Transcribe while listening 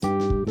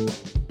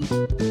Okay,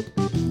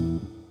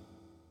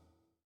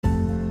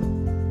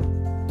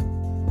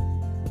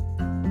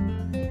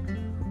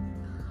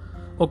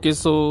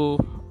 so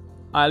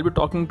I'll be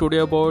talking today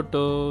about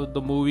the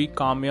movie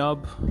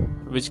Kamyab,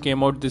 which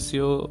came out this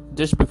year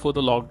just before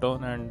the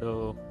lockdown, and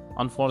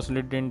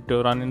unfortunately didn't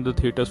run in the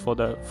theaters for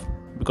the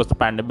because the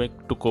pandemic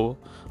took over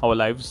our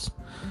lives.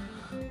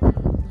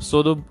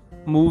 So the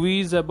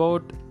movie is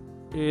about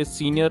a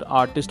senior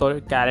artist or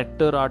a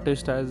character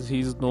artist, as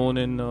he's known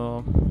in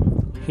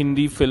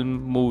Hindi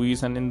film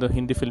movies and in the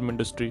Hindi film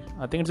industry.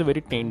 I think it's a very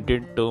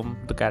tainted term,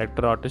 the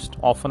character artist.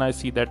 Often I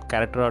see that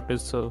character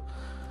artists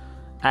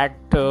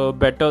act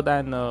better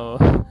than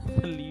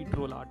lead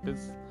role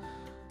artists.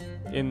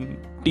 In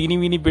teeny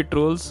weeny bit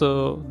roles,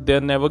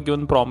 they're never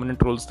given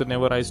prominent roles. They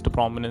never rise to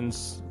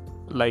prominence.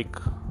 Like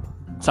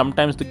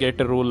sometimes they get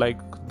a role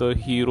like the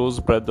hero's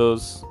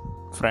brother's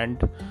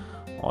friend,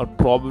 or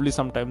probably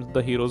sometimes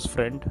the hero's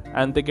friend,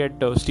 and they get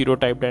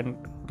stereotyped and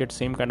get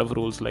same kind of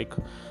roles. Like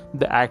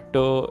the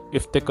actor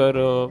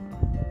Iftikhar,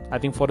 I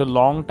think for a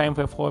long time,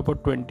 for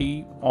about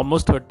 20,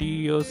 almost 30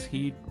 years,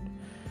 he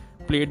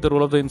played the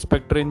role of the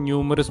inspector in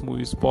numerous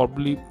movies,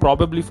 probably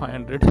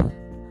 500.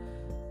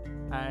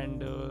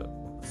 And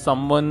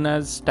someone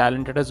as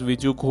talented as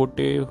Viju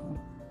Khote,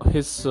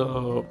 his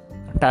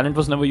talent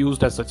was never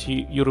used as such.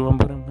 You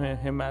remember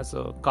him as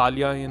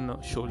Kalia in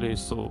Sholay.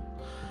 So,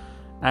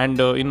 and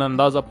in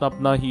Andaz Apna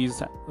Apna,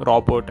 he's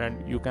Robert,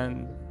 and you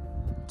can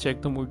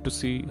check the movie to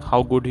see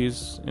how good he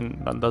is in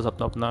Andaz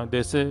Apna Apna.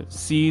 There's a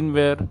scene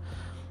where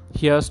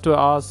he has to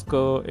ask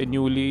a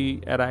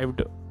newly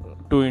arrived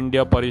to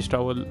India Parish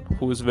Rawal,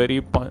 who is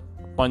very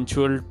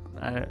punctual.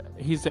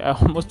 He's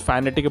almost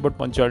fanatic about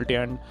punctuality,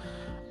 and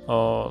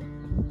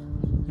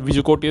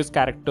Viju Kote's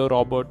character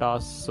Robert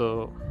asks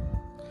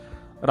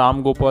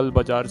Ram Gopal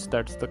Bajaj,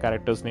 that's the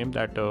character's name,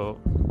 that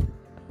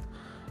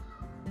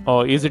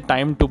is it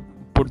time to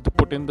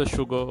put in the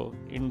sugar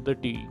in the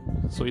tea?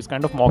 So he's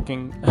kind of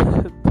mocking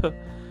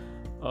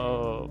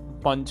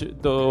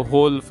the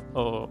whole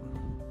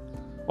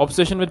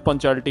obsession with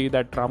punctuality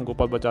that Ram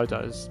Gopal Bajaj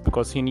has,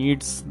 because he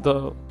needs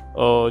the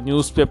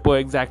newspaper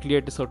exactly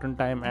at a certain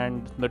time,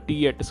 and the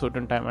tea at a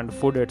certain time, and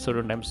food at a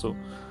certain time. So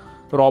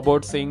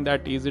Robert saying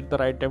that is it the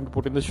right time to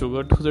put in the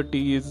sugar to the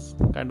tea is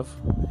kind of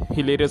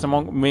hilarious,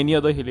 among many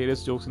other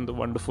hilarious jokes in the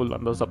wonderful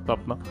Andaz Apna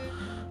Apna.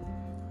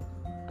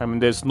 I mean,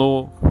 there's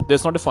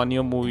not a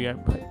funnier movie.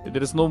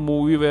 There is no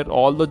movie where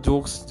all the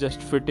jokes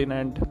just fit in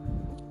and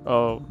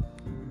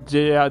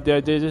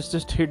they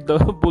just hit the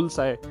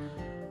bullseye.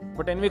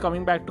 But anyway,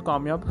 coming back to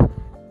Kamyab,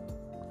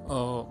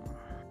 so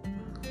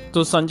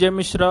Sanjay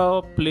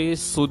Mishra plays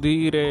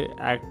Sudhir,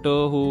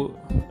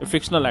 a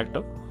fictional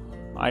actor.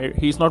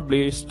 He's not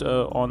based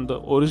on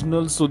the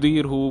original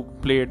Sudhir, who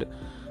played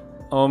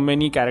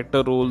many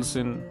character roles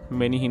in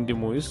many Hindi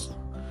movies,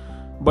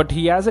 but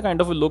he has a kind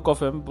of a look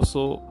of him.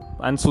 So,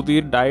 and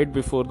Sudhir died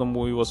before the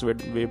movie was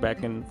made, way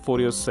back in 5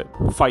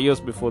 years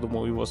before the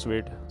movie was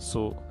made.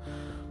 So,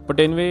 but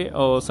anyway,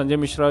 Sanjay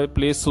Mishra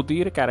plays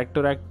Sudhir, a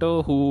character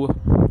actor who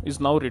is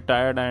now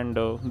retired, and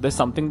there's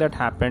something that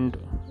happened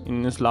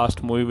in his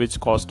last movie which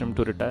caused him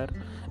to retire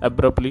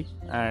abruptly,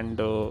 and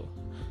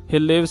he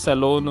lives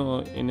alone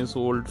in his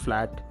old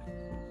flat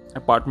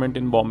apartment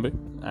in Bombay,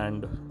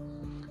 and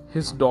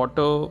he's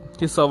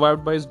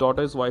survived by his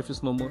daughter. His wife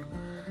is no more.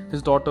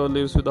 His daughter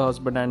lives with the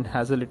husband and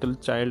has a little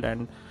child,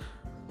 and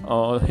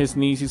his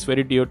niece is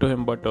very dear to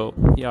him, but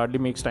he hardly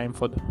makes time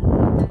for them.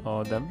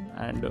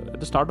 And at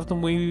the start of the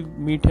movie, we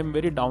meet him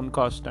very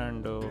downcast,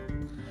 and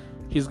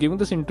he's giving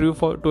this interview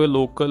to a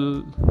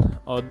local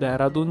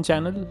Dehradun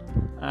channel,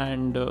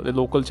 and a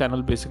local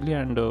channel basically,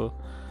 and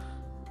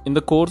in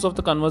the course of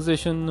the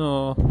conversation,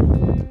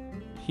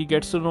 he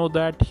gets to know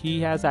that he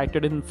has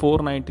acted in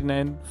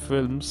 499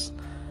 films,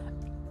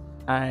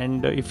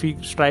 and if he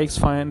strikes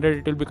 500,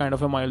 it will be kind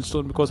of a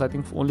milestone, because I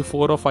think only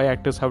 4 or 5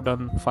 actors have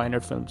done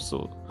 500 films.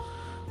 So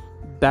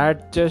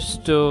that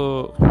just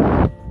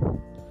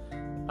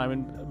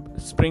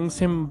springs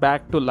him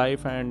back to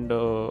life. And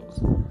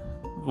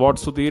what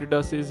Sudhir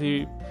does is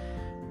he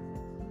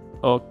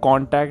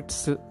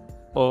contacts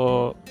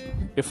a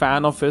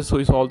fan of his who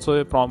is also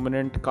a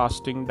prominent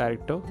casting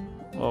director,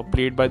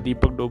 played by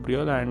Deepak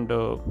Dobriyal, and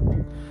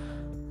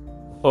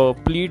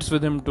pleads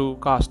with him to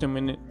cast him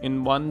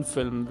in one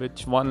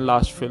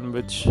last film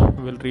which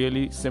will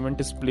really cement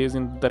his place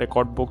in the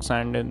record books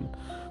and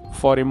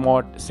for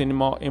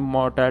cinema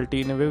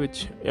immortality, in a way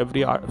which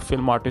every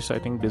film artist I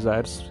think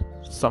desires.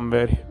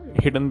 Somewhere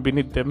hidden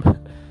beneath them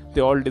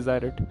they all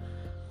desire it.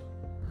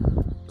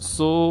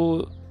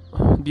 So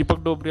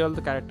Deepak Dobriyal,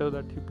 the character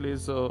that he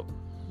plays, the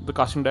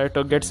casting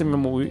director, gets him a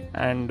movie,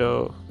 and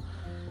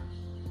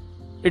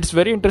it's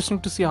very interesting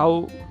to see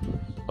how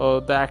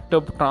the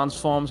actor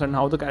transforms and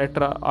how the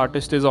character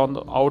artist is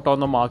out on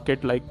the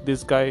market. Like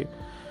this guy,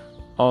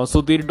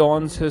 Sudhir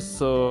dons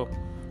his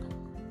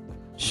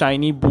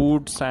shiny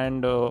boots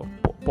and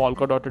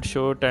polka dotted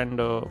shirt and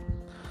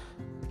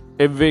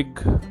a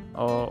wig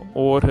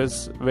over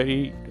his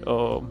very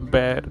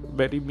bare,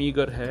 very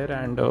meager hair,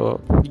 and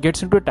he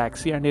gets into a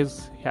taxi, and he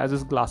has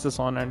his glasses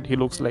on, and he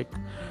looks like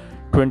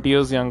 20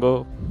 years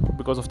younger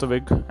because of the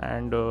wig.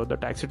 And the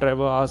taxi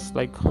driver asks,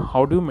 like,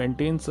 how do you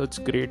maintain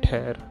such great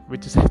hair,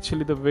 which is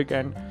actually the wig.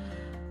 And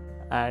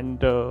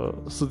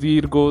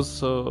Sudhir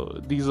goes,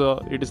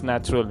 it is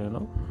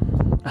natural,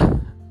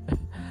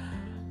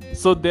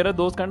 So there are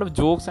those kind of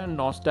jokes and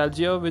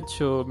nostalgia which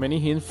many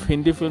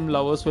Hindi film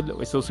lovers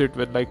will associate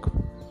with, like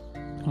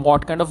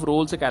what kind of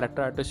roles a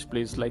character artist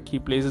plays. Like he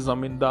plays a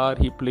zamindar,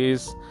 he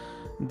plays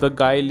the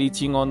guy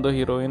leeching on the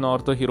heroine or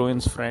the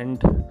heroine's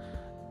friend,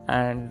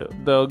 and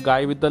the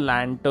guy with the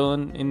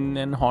lantern in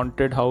an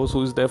haunted house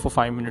who is there for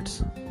 5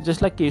 minutes,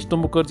 just like Keshto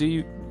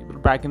Mukherjee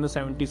back in the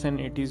 70s and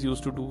 80s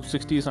used to do,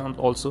 60s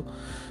also,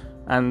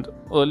 and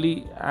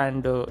early,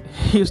 and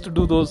he used to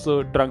do those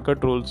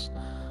drunkard roles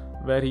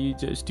where he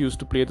just used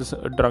to play this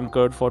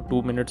drunkard for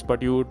 2 minutes,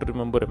 but you would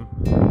remember him.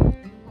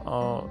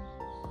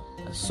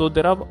 So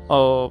there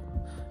are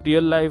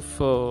real life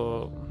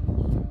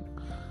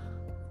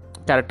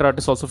character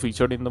artists also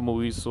featured in the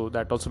movie, so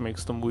that also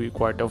makes the movie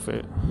quite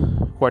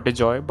a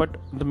joy. But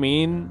the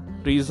main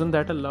reason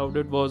that I loved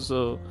it was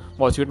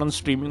watching it on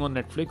streaming on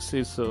Netflix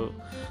is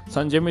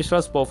Sanjay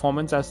Mishra's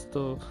performance as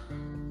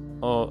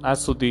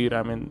Sudhir.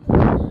 I mean,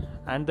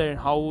 and then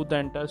how the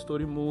entire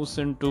story moves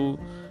into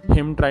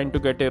him trying to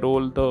get a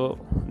role, the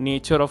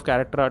nature of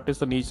character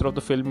artists, the nature of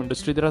the film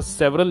industry. There are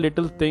several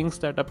little things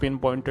that are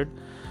pinpointed,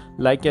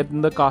 like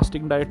in the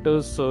casting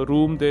director's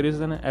room there is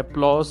an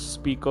applause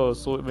speaker,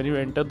 so when you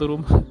enter the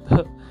room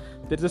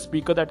there is a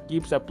speaker that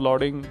keeps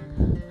applauding,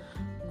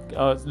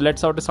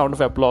 lets out a sound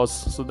of applause.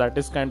 So that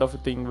is kind of a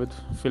thing with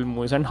film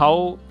movies, and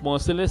how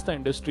merciless the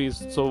industry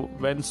is. So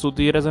when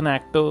Sudhir as an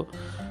actor,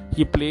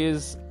 he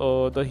plays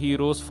the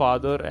hero's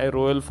father, a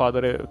royal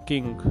father, a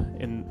king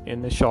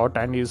in a shot,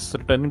 and he's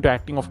returning to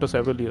acting after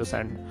several years,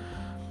 and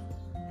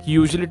he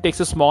usually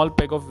takes a small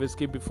peg of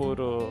whiskey before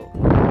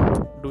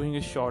doing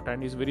his shot,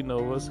 and he's very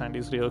nervous, and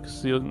he's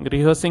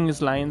rehearsing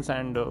his lines,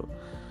 and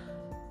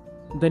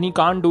then he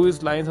can't do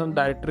his lines, and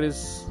the director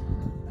is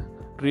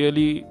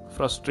really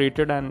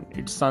frustrated, and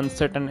it's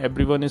sunset and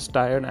everyone is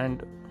tired,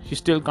 and he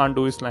still can't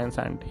do his lines,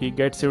 and he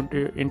gets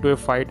into a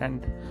fight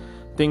and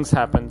things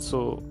happen.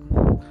 So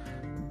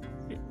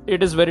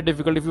it is very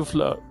difficult if you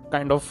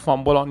kind of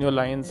fumble on your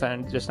lines,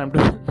 and just I'm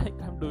doing like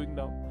I'm doing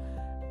now,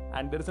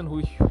 and there is a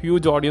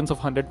huge audience of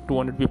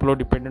 100-200 people who are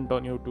dependent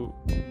on you to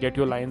get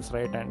your lines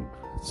right, and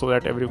so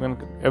that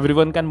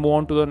everyone can move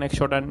on to the next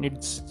shot, and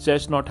it's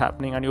just not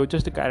happening, and you're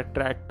just a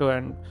character actor,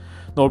 and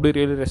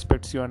nobody really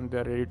respects you, and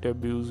they're ready to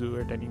abuse you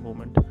at any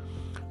moment.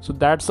 So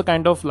that's the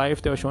kind of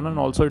life they were shown, and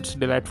also it's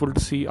delightful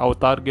to see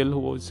Avatar Gill,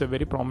 who is a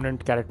very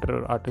prominent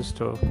character artist,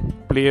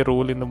 play a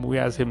role in the movie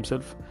as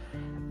himself,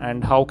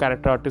 and how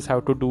character artists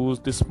have to do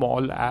this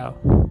small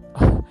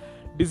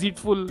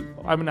deceitful,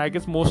 I mean, I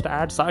guess most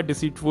ads are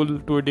deceitful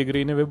to a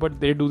degree in a way, but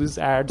they do these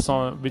ads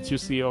on which you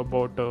see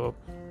about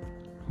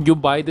you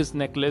buy this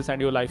necklace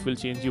and your life will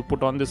change, you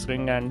put on this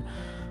ring and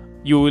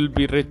you will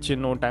be rich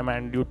in no time,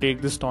 and you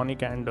take this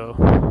tonic and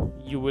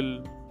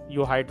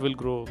your height will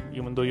grow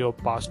even though you're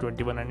past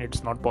 21, and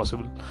it's not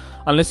possible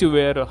unless you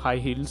wear high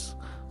heels.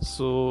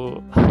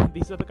 So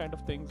these are the kind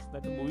of things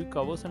that the movie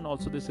covers, and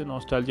also this is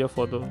nostalgia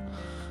for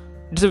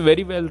it's a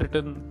very well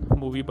written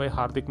movie by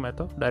Hardik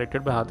Mehta,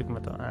 directed by Hardik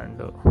Mehta,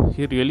 and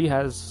he really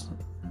has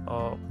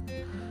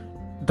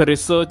the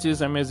research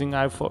is amazing.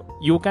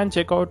 You can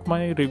check out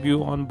my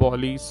review on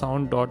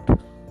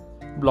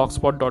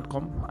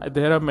bollysound.blogspot.com.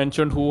 There I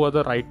mentioned who are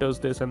the writers,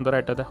 this and the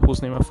writer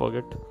whose name I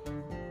forget.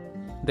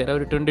 There I've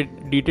written a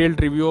detailed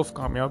review of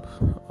Kamyab.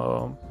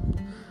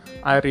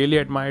 I really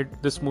admired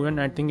this movie, and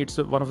I think it's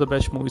one of the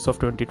best movies of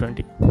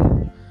 2020.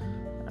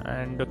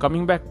 And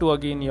coming back to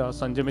again,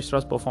 Sanjay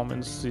Mishra's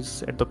performance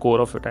is at the core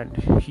of it, and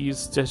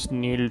he's just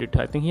nailed it.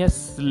 I think he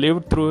has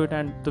lived through it,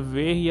 and the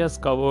way he has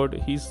covered,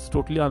 he's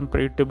totally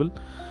unpredictable.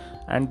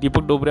 And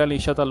Deepak Dobriyal,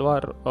 Isha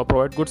Talwar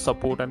provide good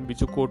support, and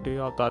Biju Kote,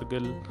 Avatar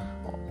Gill,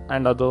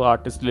 and other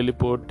artists,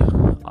 Lilliput,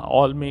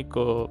 all make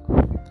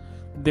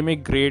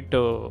great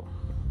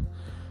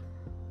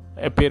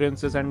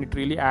appearances, and it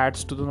really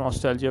adds to the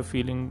nostalgia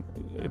feeling.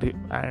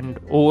 And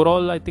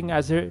overall, I think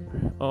as a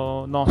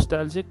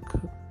nostalgic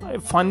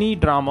funny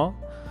drama,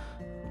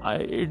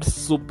 it's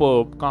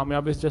superb.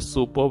 Kamyab is just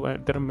superb,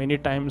 and there are many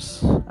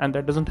times, and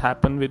that doesn't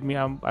happen with me.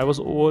 I was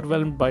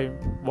overwhelmed by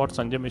what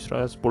Sanjay Mishra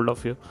has pulled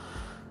off here,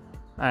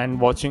 and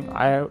watching,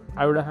 I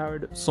would have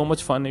had so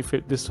much fun if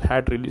this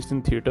had released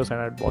in theaters and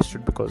I'd watched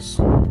it, because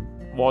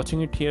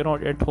watching it here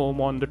at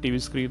home on the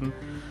TV screen,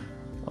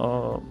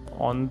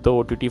 on the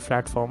OTT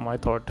platform, I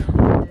thought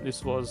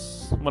this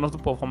was one of the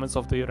performances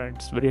of the year,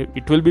 and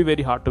it will be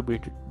very hard to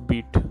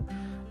beat.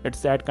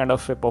 It's that kind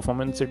of a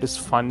performance. It is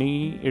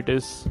funny, it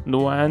is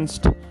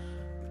nuanced,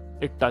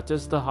 it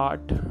touches the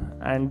heart,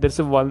 and there's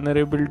a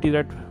vulnerability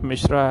that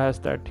Mishra has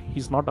that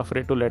he's not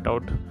afraid to let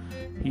out.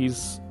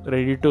 He's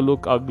ready to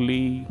look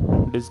ugly,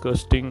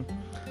 disgusting,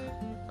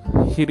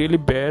 he really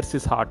bears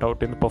his heart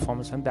out in the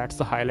performance, and that's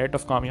the highlight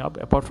of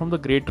Kamyab, apart from the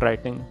great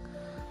writing.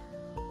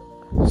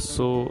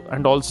 So,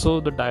 and also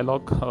the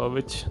dialogue,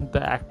 which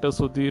the actor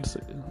Sudhir,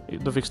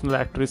 the fictional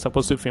actor, is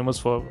supposed to be famous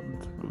for,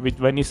 which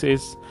when he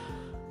says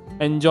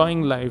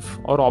enjoying life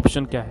or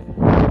option kya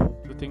hai,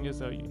 the thing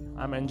is,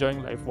 I'm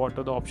enjoying life, what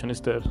are the option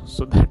is there?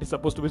 So that is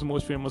supposed to be his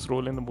most famous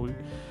role in the movie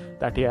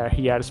that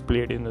he has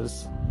played in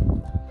his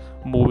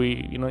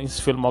movie, his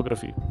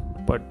filmography.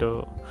 But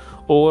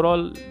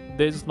overall,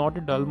 there's not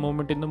a dull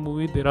moment in the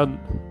movie. There are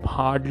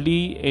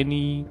hardly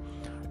any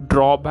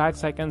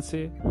drawbacks, I can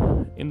say,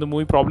 in the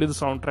movie. Probably the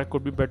soundtrack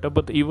could be better,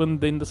 but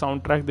even in the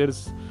soundtrack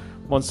there's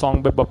one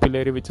song by Bappi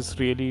Lahiri which is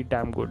really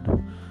damn good,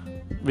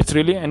 which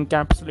really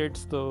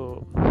encapsulates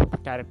the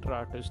character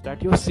artist,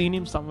 that you've seen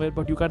him somewhere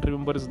but you can't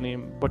remember his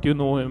name, but you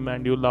know him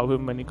and you love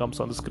him when he comes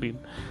on the screen.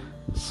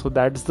 So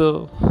that's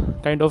the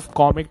kind of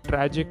comic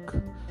tragic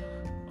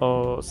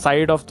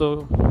side of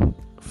the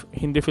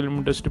Hindi film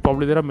industry.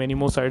 Probably there are many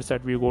more sides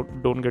that we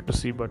don't get to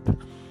see, but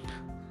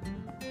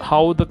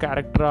how the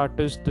character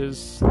artist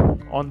is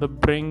on the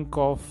brink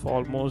of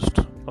almost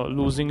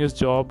losing his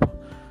job,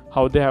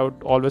 how they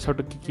always have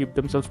to keep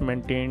themselves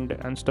maintained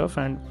and stuff,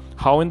 and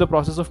how in the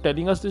process of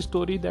telling us this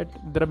story that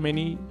there are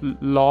many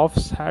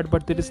laughs had,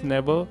 but there is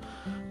never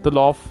the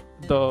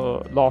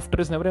laughter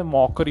is never a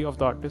mockery of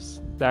the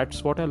artist.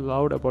 That's what I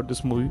loved about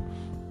this movie.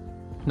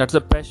 That's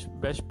the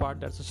best part.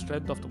 That's the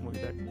strength of the movie,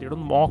 that they don't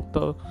mock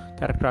the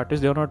character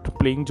artists, they're not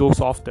playing jokes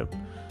off them.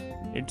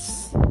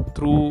 It's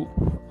through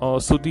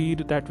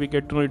Sudhir that we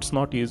get to know it's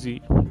not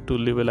easy to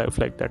live a life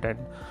like that, and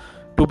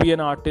to be an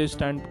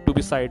artist and to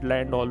be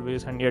sidelined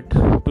always, and yet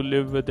to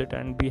live with it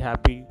and be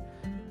happy,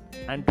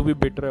 and to be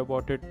bitter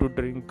about it, to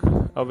drink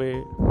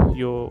away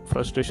your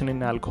frustration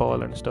in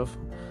alcohol and stuff.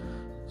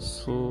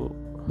 So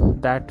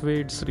that way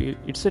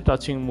it's a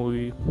touching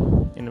movie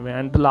in a way.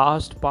 And the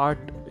last part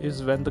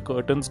is when the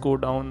curtains go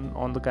down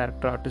on the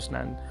character artist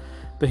and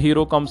the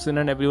hero comes in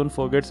and everyone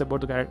forgets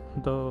about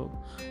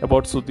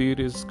about Sudhir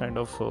is kind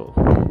of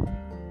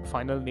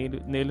final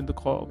nail in the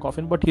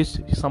coffin, but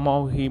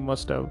somehow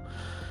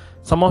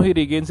he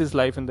regains his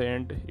life in the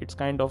end. It's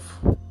kind of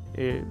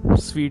a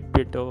sweet,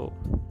 bitter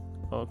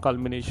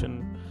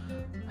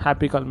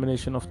happy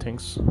culmination of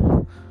things.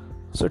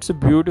 So it's a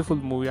beautiful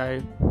movie.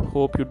 I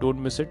hope you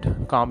don't miss it.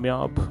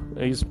 Kamyab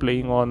is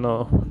playing on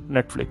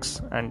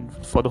Netflix, and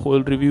for the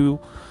whole review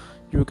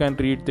you can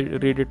read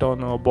it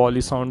on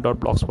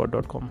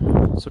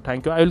bollysound.blogspot.com. So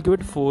thank you. I will give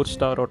it 4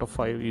 star out of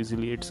 5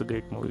 easily. It's a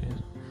great movie.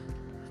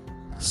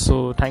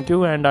 So thank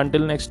you, and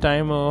until next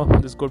time,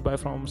 this goodbye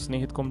from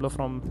Snehit Kumla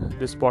from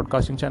this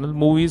podcasting channel,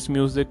 movies,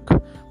 music,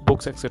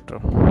 books, etc.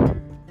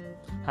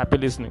 Happy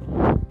listening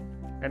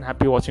and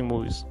happy watching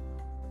movies.